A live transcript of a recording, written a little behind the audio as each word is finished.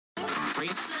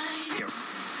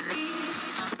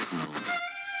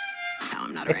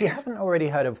If you haven't already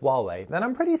heard of Huawei, then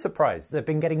I'm pretty surprised. They've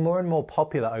been getting more and more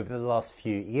popular over the last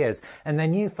few years, and their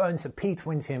new phones, the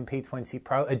P20 and P20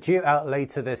 Pro, are due out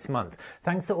later this month.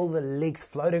 Thanks to all the leaks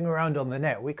floating around on the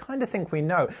net, we kind of think we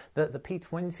know that the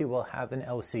P20 will have an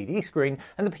LCD screen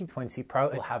and the P20 Pro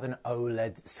will have an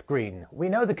OLED screen. We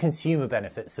know the consumer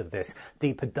benefits of this: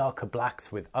 deeper, darker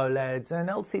blacks with OLEDs, and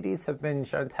LCDs have been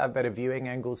shown to have better viewing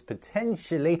angles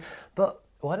potentially, but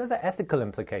what are the ethical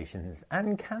implications?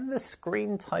 And can the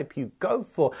screen type you go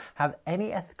for have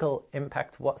any ethical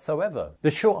impact whatsoever? The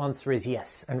short answer is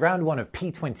yes. And round one of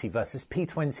P20 versus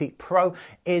P20 Pro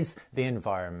is the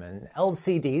environment.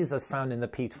 LCDs, as found in the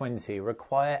P20,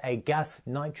 require a gas,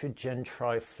 nitrogen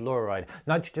trifluoride.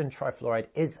 Nitrogen trifluoride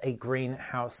is a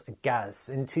greenhouse gas.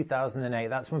 In 2008,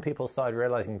 that's when people started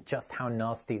realizing just how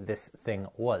nasty this thing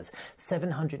was.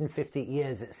 750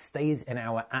 years it stays in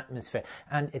our atmosphere,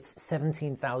 and it's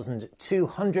 17,200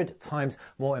 times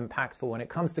more impactful when it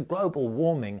comes to global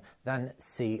warming than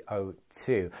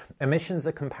CO2. Emissions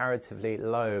are comparatively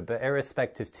low, but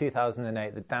irrespective,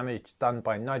 2008, the damage done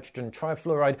by nitrogen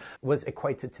trifluoride was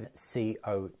equated to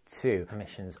CO2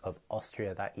 emissions of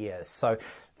Austria that year. So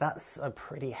that's a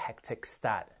pretty hectic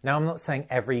stat. Now, I'm not saying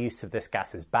every use of this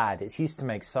gas is bad. It's used to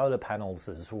make solar panels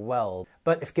as well.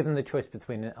 But if given the choice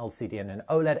between an LCD and an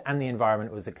OLED and the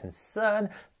environment was a concern,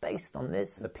 based on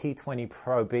this, the P20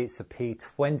 Pro beats the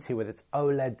P20 with its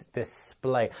OLED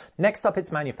display. Next up,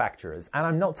 it's manufacturers. And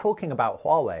I'm not talking about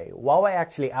Huawei. Huawei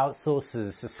actually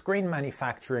outsources screen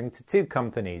manufacturing to two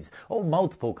companies, or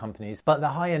multiple companies, but the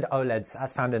high-end OLEDs,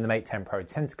 as found in the Mate 10 Pro,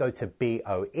 tend to go to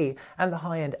BOE, and the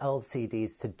high-end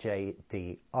LCDs to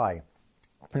JDI.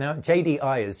 Now,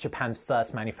 JDI is Japan's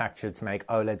first manufacturer to make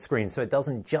OLED screens, so it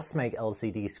doesn't just make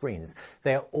LCD screens.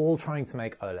 They are all trying to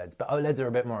make OLEDs, but OLEDs are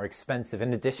a bit more expensive,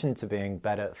 in addition to being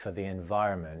better for the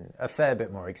environment, a fair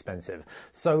bit more expensive.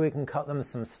 So we can cut them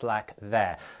some slack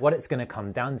there. What it's going to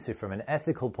come down to from an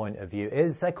ethical point of view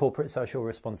is their corporate social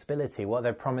responsibility, what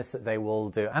they promise that they will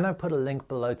do. And I've put a link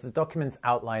below to the documents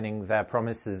outlining their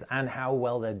promises and how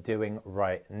well they're doing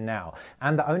right now.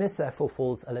 And the onus therefore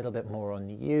falls a little bit more on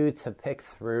you to pick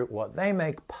through what they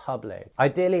make public.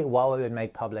 Ideally, Huawei would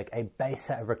make public a base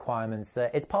set of requirements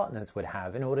that its partners would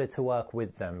have in order to work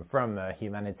with them from a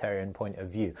humanitarian point of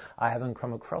view. I haven't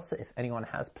come across it. If anyone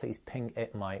has, please ping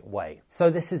it my way. So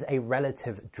this is a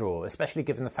relative draw, especially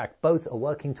given the fact both are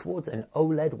working towards an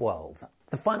OLED world.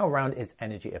 The final round is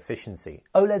energy efficiency.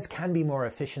 OLEDs can be more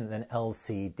efficient than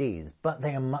LCDs, but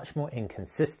they are much more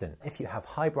inconsistent. If you have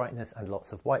high brightness and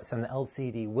lots of whites, then the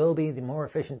LCD will be the more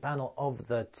efficient panel of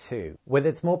the two. With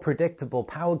its more predictable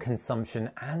power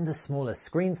consumption and the smaller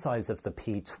screen size of the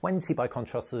P20 by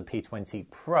contrast to the P20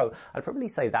 Pro, I'd probably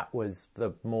say that was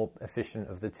the more efficient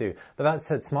of the two. But that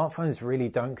said, smartphones really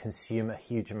don't consume a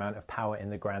huge amount of power in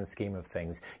the grand scheme of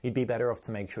things. You'd be better off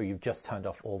to make sure you've just turned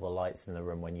off all the lights in the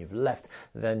room when you've left,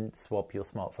 then swap your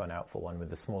smartphone out for one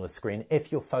with a smaller screen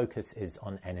if your focus is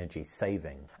on energy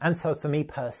saving. And so for me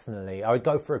personally, I would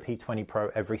go for a P20 Pro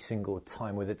every single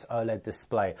time with its OLED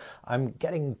display. I'm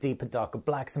getting deeper, darker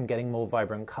blacks, I'm getting more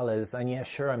vibrant colors, and yeah,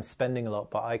 sure, I'm spending a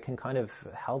lot, but I can kind of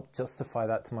help justify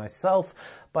that to myself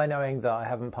by knowing that I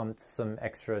haven't pumped some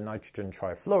extra nitrogen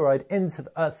trifluoride into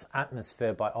the Earth's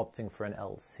atmosphere by opting for an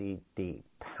LCD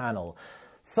panel.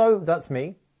 So that's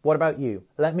me. What about you?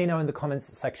 Let me know in the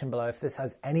comments section below if this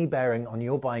has any bearing on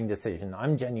your buying decision.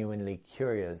 I'm genuinely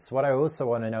curious. What I also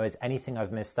want to know is anything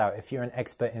I've missed out. If you're an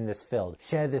expert in this field,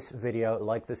 share this video,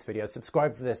 like this video,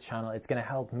 subscribe to this channel. It's going to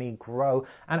help me grow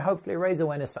and hopefully raise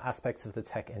awareness for aspects of the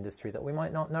tech industry that we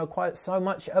might not know quite so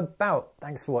much about.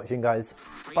 Thanks for watching, guys.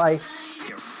 Bye.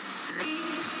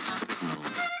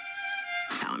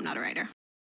 No, I'm not a writer.